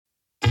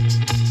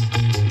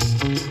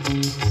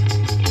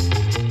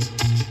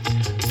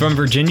From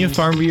Virginia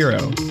Farm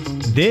Bureau,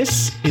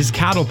 this is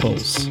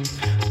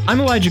CattlePulse. I'm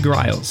Elijah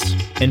Griles,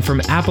 and from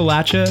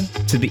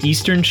Appalachia to the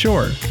Eastern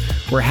Shore,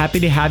 we're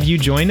happy to have you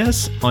join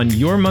us on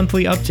your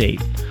monthly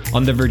update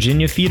on the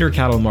Virginia feeder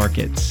cattle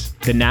markets,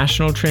 the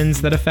national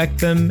trends that affect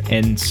them,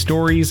 and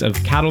stories of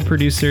cattle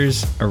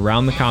producers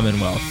around the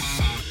Commonwealth.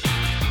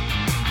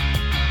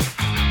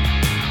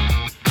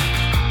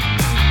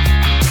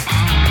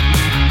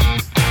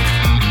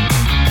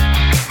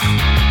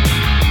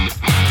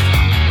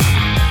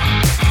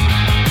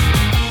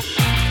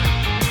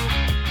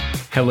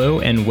 Hello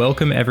and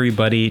welcome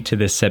everybody to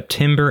the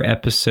September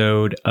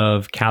episode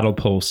of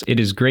CattlePulse. It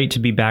is great to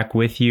be back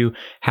with you.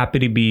 Happy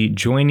to be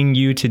joining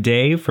you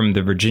today from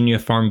the Virginia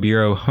Farm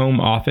Bureau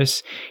home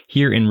office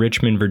here in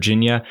Richmond,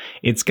 Virginia.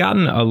 It's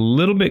gotten a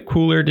little bit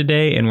cooler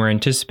today and we're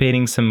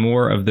anticipating some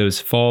more of those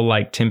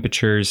fall-like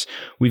temperatures.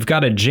 We've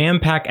got a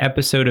jam-packed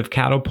episode of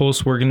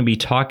CattlePulse. We're going to be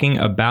talking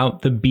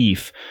about the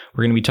beef.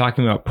 We're going to be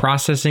talking about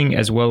processing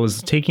as well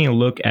as taking a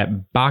look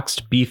at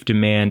boxed beef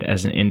demand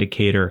as an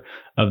indicator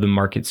of the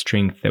market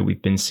strength that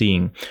we've been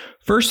seeing.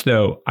 First,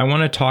 though, I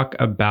want to talk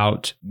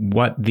about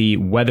what the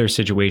weather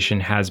situation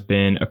has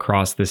been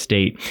across the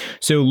state.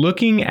 So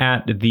looking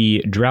at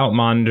the drought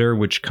monitor,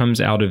 which comes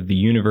out of the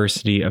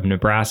University of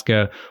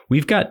Nebraska,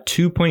 we've got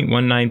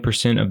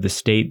 2.19% of the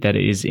state that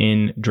is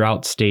in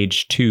drought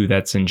stage 2.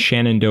 That's in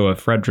Shenandoah,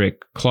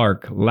 Frederick,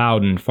 Clark,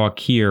 Loudoun,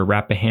 Fauquier,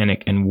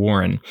 Rappahannock, and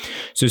Warren.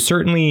 So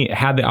certainly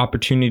had the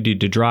opportunity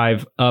to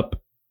drive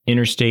up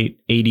Interstate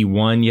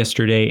 81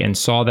 yesterday and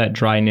saw that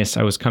dryness.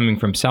 I was coming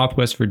from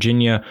Southwest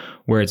Virginia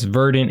where it's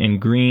verdant and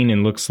green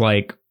and looks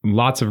like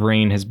lots of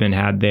rain has been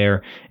had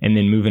there, and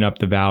then moving up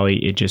the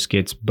valley, it just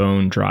gets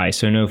bone dry.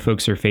 So I know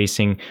folks are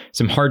facing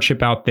some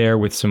hardship out there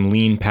with some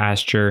lean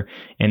pasture,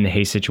 and the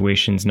hay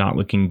situation's not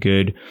looking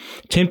good.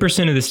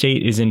 10% of the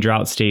state is in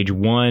drought stage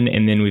 1,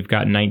 and then we've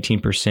got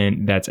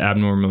 19% that's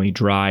abnormally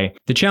dry.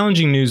 The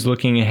challenging news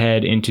looking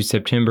ahead into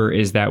September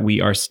is that we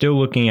are still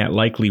looking at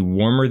likely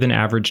warmer than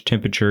average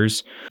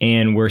temperatures,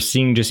 and we're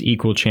seeing just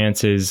equal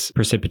chances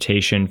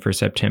precipitation for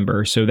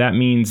September. So that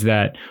means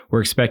that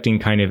we're expecting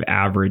kind of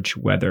average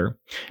weather.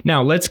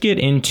 Now, let's get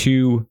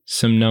into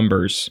some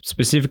numbers,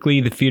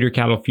 specifically the feeder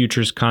cattle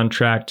futures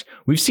contract.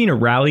 We've seen a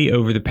rally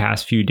over the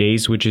past few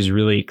days, which is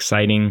really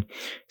exciting.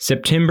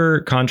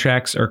 September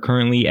contracts are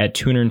currently at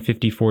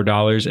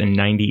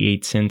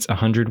 $254.98 a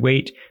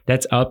hundredweight.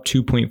 That's up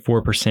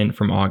 2.4%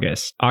 from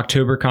August.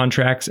 October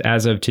contracts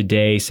as of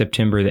today,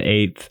 September the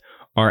 8th,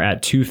 are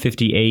at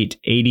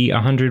 $258.80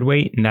 a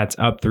hundredweight, and that's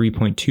up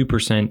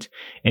 3.2%.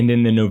 And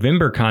then the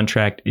November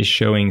contract is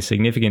showing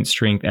significant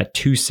strength at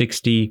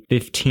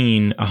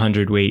 $260.15 a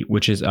hundredweight,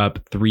 which is up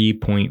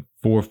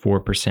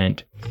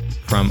 3.44%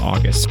 from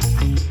August.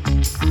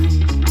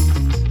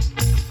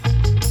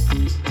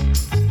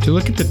 To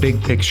look at the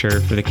big picture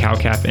for the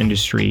cow-calf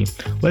industry,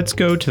 let's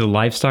go to the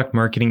Livestock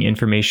Marketing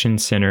Information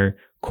Center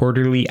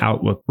Quarterly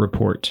Outlook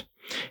Report.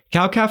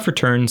 Cow-calf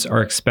returns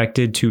are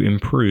expected to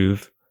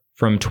improve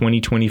from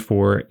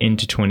 2024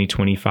 into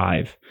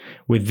 2025,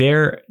 with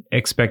their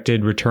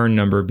expected return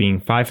number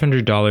being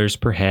 $500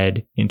 per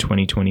head in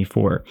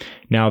 2024.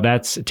 Now,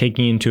 that's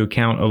taking into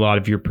account a lot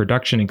of your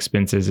production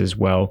expenses as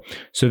well,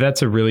 so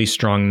that's a really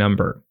strong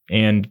number,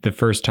 and the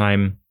first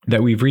time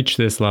that we've reached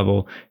this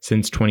level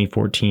since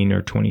 2014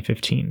 or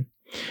 2015.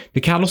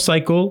 The cattle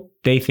cycle,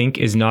 they think,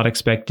 is not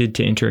expected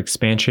to enter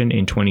expansion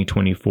in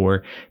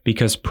 2024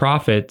 because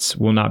profits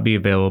will not be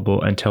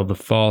available until the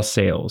fall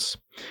sales.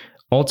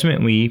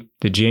 Ultimately,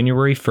 the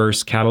January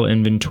 1st cattle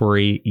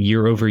inventory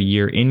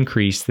year-over-year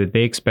increase that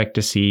they expect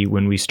to see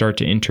when we start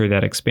to enter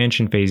that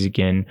expansion phase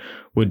again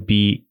would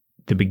be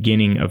the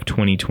beginning of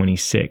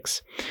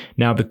 2026.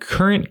 Now, the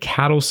current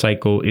cattle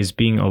cycle is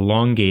being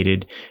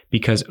elongated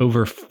because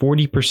over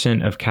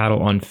 40% of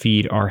cattle on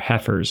feed are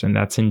heifers, and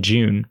that's in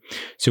June.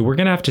 So we're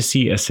going to have to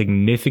see a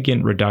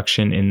significant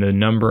reduction in the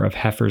number of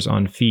heifers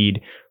on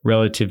feed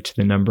relative to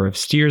the number of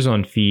steers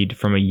on feed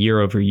from a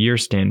year-over-year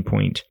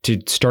standpoint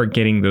to start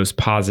getting those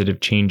positive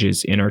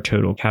changes in our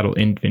total cattle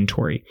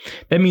inventory.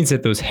 That means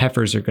that those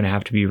heifers are going to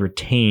have to be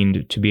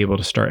retained to be able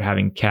to start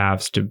having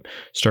calves to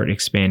start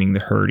expanding the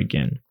herd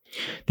again.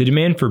 The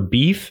demand for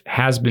beef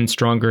has been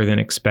stronger than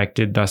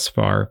expected thus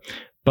far,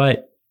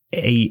 but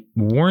a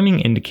warning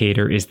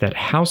indicator is that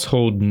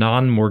household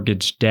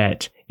non-mortgage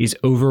debt is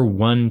over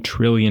 $1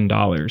 trillion.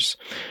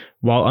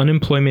 While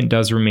unemployment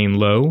does remain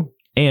low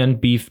and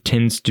beef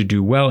tends to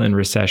do well in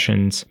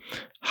recessions,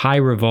 high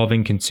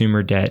revolving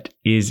consumer debt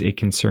is a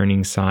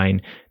concerning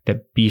sign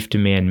that beef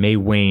demand may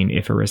wane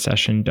if a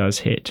recession does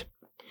hit.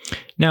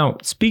 Now,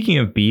 speaking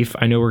of beef,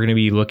 I know we're going to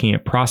be looking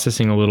at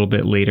processing a little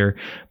bit later,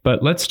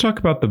 but let's talk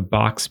about the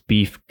box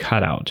beef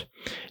cutout.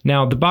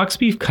 Now, the box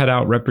beef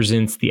cutout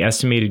represents the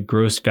estimated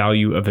gross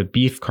value of a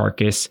beef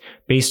carcass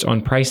based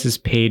on prices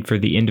paid for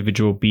the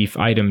individual beef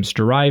items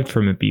derived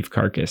from a beef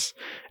carcass.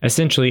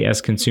 Essentially, as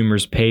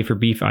consumers pay for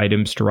beef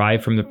items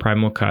derived from the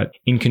primal cut,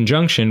 in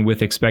conjunction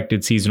with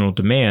expected seasonal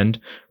demand,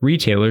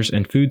 retailers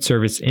and food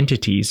service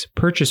entities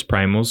purchase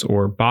primals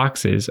or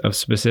boxes of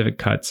specific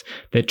cuts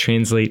that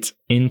translates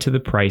into the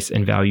price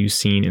and value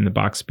seen in the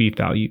box beef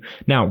value.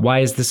 Now, why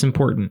is this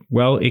important?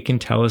 Well, it can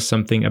tell us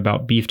something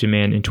about beef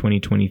demand in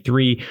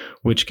 2023,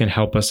 which can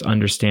help us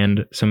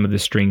understand some of the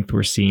strength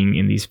we're seeing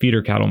in these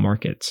feeder cattle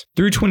markets.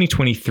 Through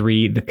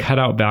 2023, the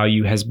cutout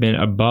value has been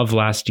above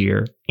last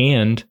year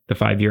and the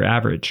 5-year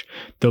average.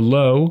 The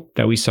low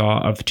that we saw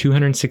of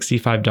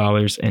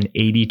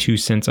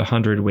 $265.82 a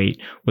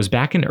hundredweight was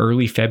back in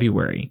early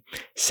February.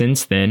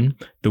 Since then,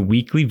 the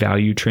weekly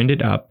value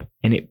trended up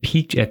and it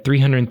peaked at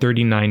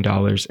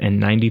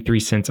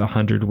 $339.93 a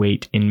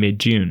hundredweight in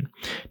mid-June.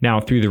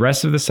 Now, through the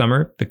rest of the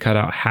summer, the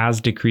cutout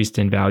has decreased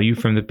in value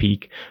from the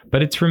peak,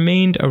 but it's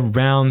remained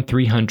around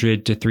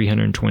 $300 to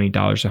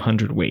 $320 a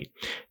hundredweight.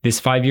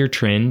 This 5-year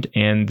trend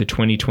and the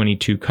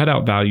 2022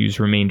 cutout values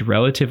remained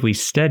relatively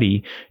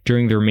steady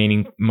during the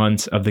remaining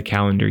months of the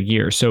calendar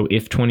year. So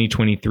if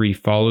 2023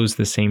 follows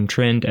the same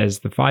trend as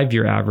the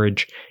 5-year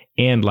average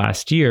and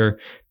last year,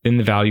 then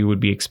the value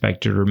would be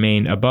expected to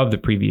remain above the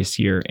previous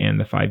year and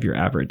the 5-year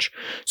average.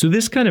 So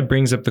this kind of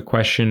brings up the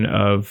question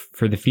of,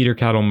 for the feeder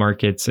cattle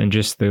markets and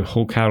just the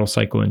whole cattle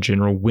cycle in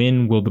general,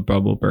 when will the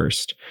bubble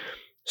burst?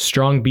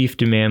 Strong beef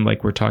demand,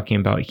 like we're talking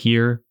about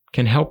here,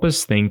 can help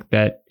us think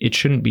that it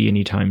shouldn't be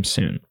anytime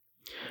soon.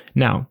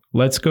 Now,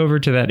 let's go over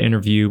to that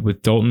interview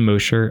with Dalton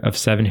Mosher of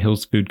Seven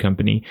Hills Food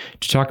Company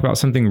to talk about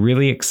something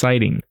really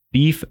exciting: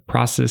 beef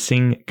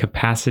processing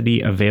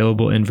capacity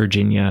available in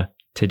Virginia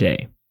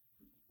today.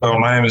 So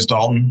my name is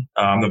Dalton.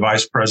 I'm the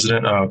vice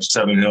president of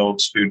Seven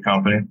Hills Food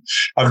Company.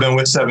 I've been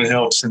with Seven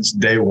Hills since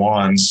day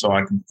one, so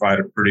I can provide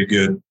a pretty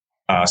good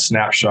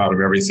snapshot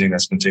of everything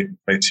that's been taking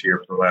place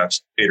here for the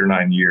last 8 or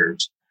 9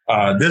 years.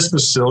 This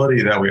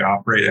facility that we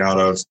operate out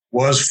of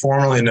was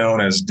formerly known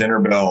as Dinner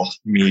Bell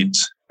Meat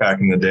back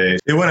in the day.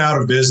 It went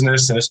out of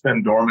business and it's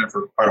been dormant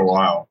for quite a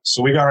while.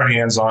 So we got our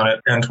hands on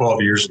it 10,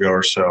 12 years ago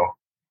or so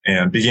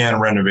and began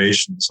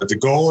renovations. But the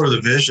goal or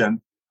the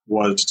vision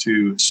was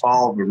to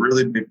solve a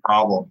really big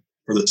problem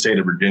for the state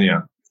of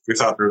Virginia. We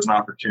thought there was an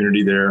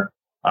opportunity there,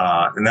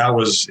 and that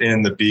was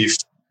in the beef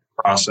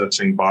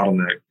processing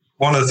bottleneck.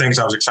 One of the things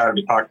I was excited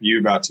to talk to you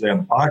about today on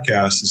the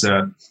podcast is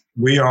that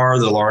we are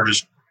the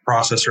largest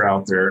processor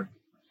out there,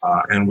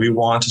 and we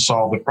want to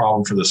solve the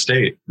problem for the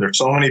state. There's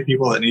so many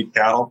people that need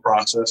cattle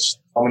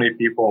processed. So many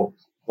people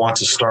want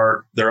to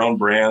start their own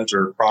brands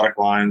or product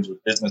lines or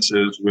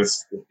businesses with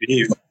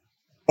beef,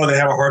 but they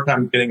have a hard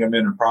time getting them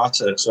in and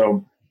processed.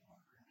 So,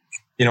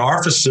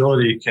 our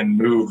facility can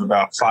move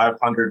about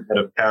 500 head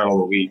of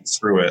cattle a week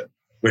through it,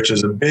 which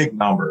is a big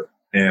number.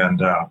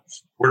 And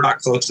we're not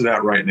close to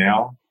that right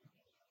now,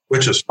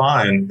 which is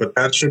fine, but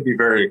that should be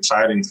very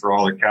exciting for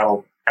all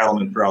the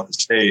cattlemen throughout the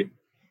state.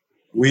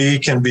 We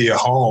can be a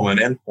home, an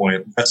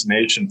endpoint,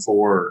 destination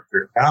for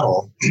your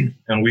cattle,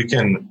 and we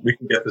can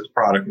get this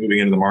product moving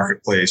into the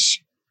marketplace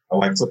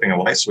like flipping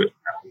a light switch.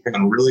 We've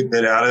gotten really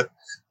good at it.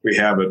 We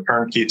have a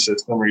turnkey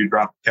system where you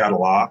drop the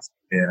cattle off,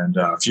 and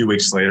a few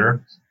weeks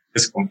later,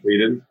 it's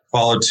completed,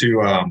 followed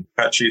to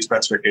cut sheet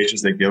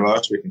specifications they give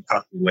us. We can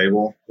custom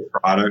label the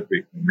product.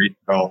 We can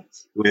retail,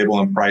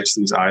 label, and price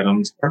these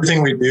items.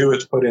 Everything we do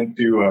is put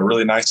into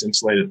really nice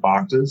insulated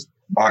boxes.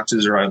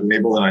 Boxes are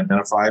labeled and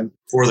identified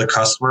for the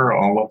customer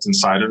on what's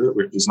inside of it,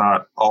 which is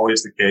not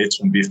always the case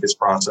when beef gets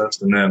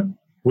processed. And then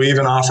we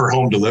even offer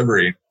home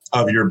delivery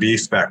of your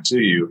beef back to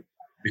you.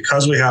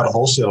 Because we had a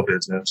wholesale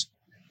business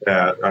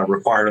that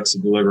required us to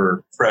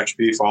deliver fresh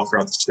beef all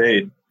throughout the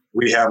state,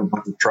 we have a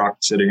bunch of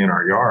trucks sitting in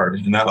our yard,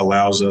 and that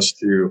allows us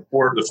to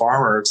afford the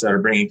farmers that are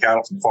bringing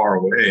cattle from far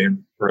away.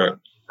 And for a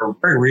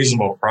very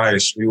reasonable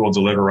price, we will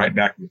deliver right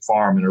back to the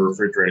farm in a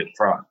refrigerated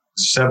truck.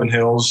 Seven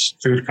Hills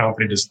Food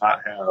Company does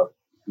not have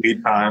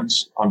lead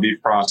times on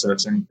beef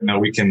processing.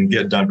 We can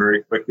get done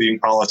very quickly. You can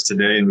call us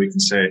today and we can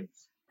say,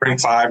 bring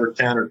 5 or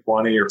 10 or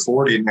 20 or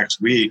 40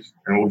 next week,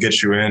 and we'll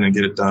get you in and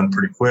get it done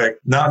pretty quick.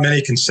 Not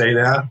many can say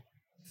that.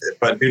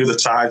 But due to the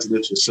size of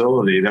this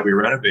facility that we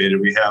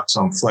renovated, we have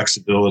some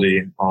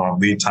flexibility on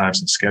lead times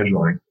and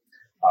scheduling.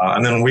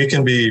 And then we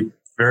can be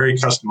very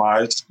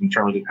customized in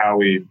terms of how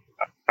we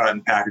cut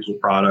and package the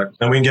product.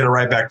 And we can get it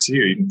right back to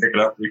you. You can pick it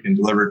up, we can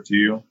deliver it to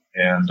you.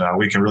 And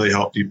we can really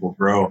help people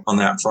grow on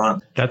that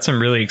front. That's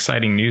some really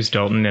exciting news,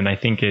 Dalton. And I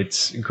think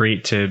it's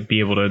great to be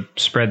able to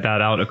spread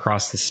that out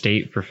across the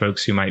state for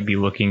folks who might be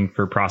looking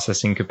for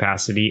processing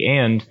capacity.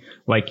 And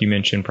like you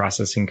mentioned,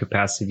 processing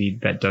capacity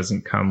that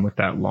doesn't come with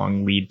that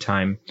long lead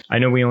time. I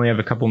know we only have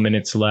a couple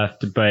minutes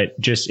left, but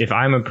just if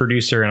I'm a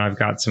producer and I've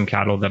got some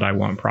cattle that I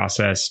want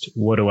processed,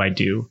 what do I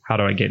do? How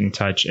do I get in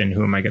touch? And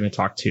who am I going to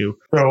talk to?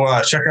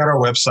 So check out our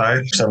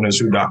website,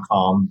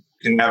 sevenhillsfood.com.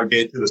 You can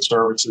navigate to the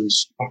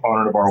services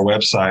component of our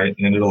website,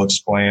 and it'll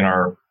explain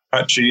our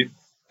cut sheet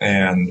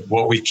and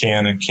what we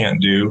can and can't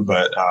do.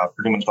 But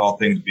pretty much all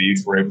things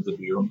beef we're able to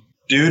do.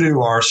 Due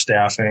to our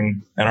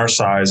staffing and our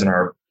size and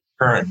our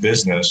current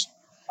business,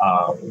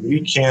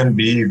 we can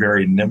be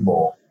very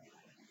nimble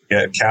to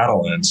get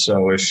cattle in.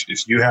 So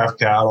if you have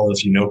cattle,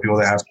 if you know people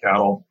that have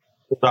cattle,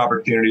 there's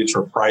opportunities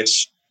for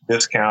price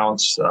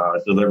discounts,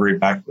 delivery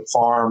back to the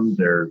farm.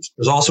 There's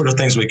all sorts of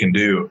things we can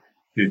do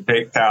to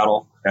take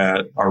cattle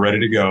that are ready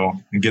to go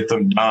and get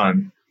them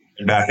done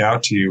back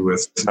out to you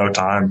with no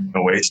time,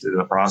 no wasted in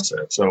the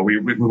process. So we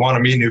want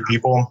to meet new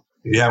people.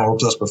 If you haven't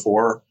worked with us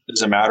before, it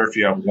doesn't matter if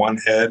you have one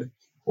head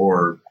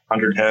or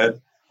 100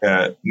 head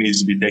that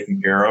needs to be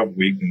taken care of.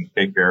 We can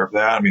take care of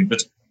that. I mean,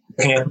 just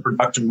looking at the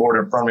production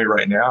board in front of me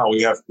right now,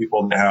 we have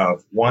people that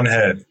have one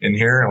head in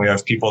here, and we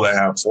have people that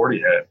have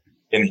 40 head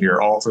in here,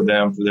 all for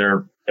them for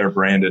their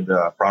branded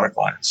product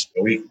lines.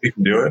 So we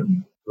can do it.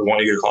 And we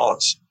want you to call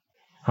us.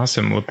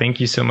 Awesome. Well,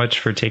 thank you so much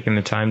for taking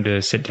the time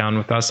to sit down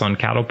with us on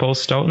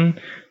CattlePulse, Dalton.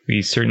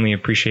 We certainly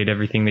appreciate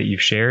everything that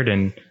you've shared,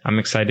 and I'm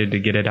excited to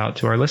get it out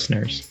to our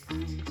listeners.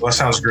 Well, that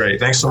sounds great.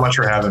 Thanks so much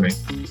for having me.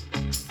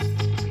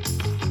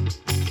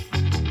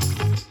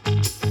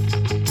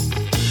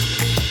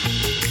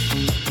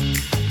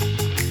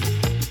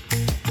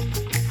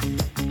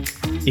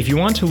 If you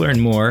want to learn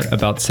more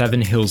about Seven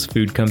Hills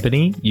Food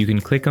Company, you can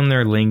click on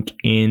their link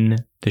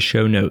in the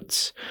show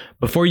notes.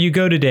 Before you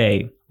go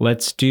today,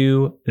 let's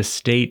do the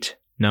state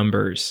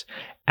numbers.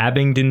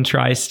 Abingdon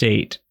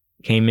Tri-State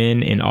came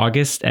in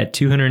August at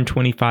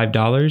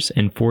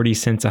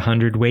 $225.40 a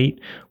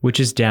hundredweight, which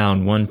is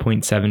down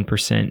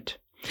 1.7%.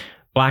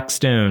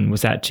 Blackstone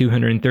was at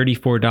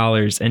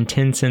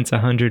 $234.10 a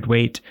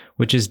hundredweight,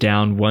 which is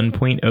down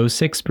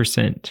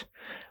 1.06%.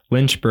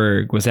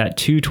 Lynchburg was at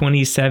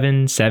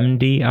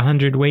 $227.70 a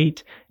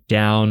hundredweight,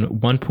 down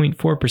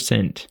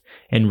 1.4%,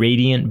 and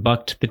Radiant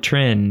bucked the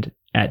trend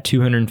at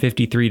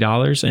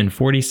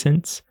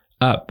 $253.40,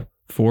 up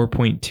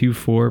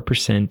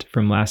 4.24%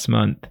 from last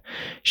month.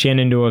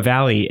 Shenandoah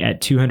Valley at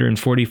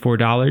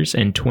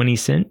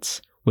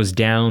 $244.20 was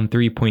down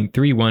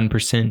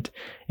 3.31%,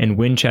 and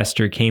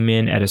Winchester came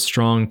in at a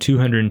strong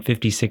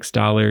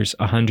 $256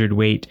 a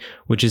hundredweight,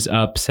 which is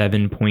up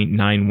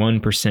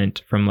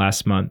 7.91% from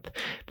last month.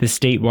 The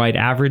statewide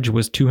average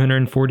was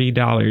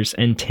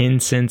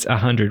 $240.10 a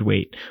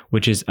hundredweight,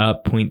 which is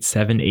up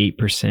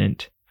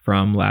 0.78%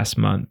 from last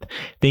month.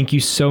 Thank you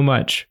so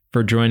much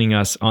for joining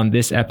us on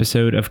this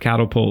episode of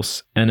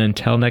CattlePulse, and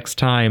until next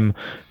time,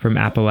 from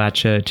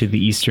Appalachia to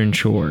the Eastern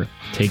Shore,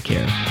 take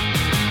care.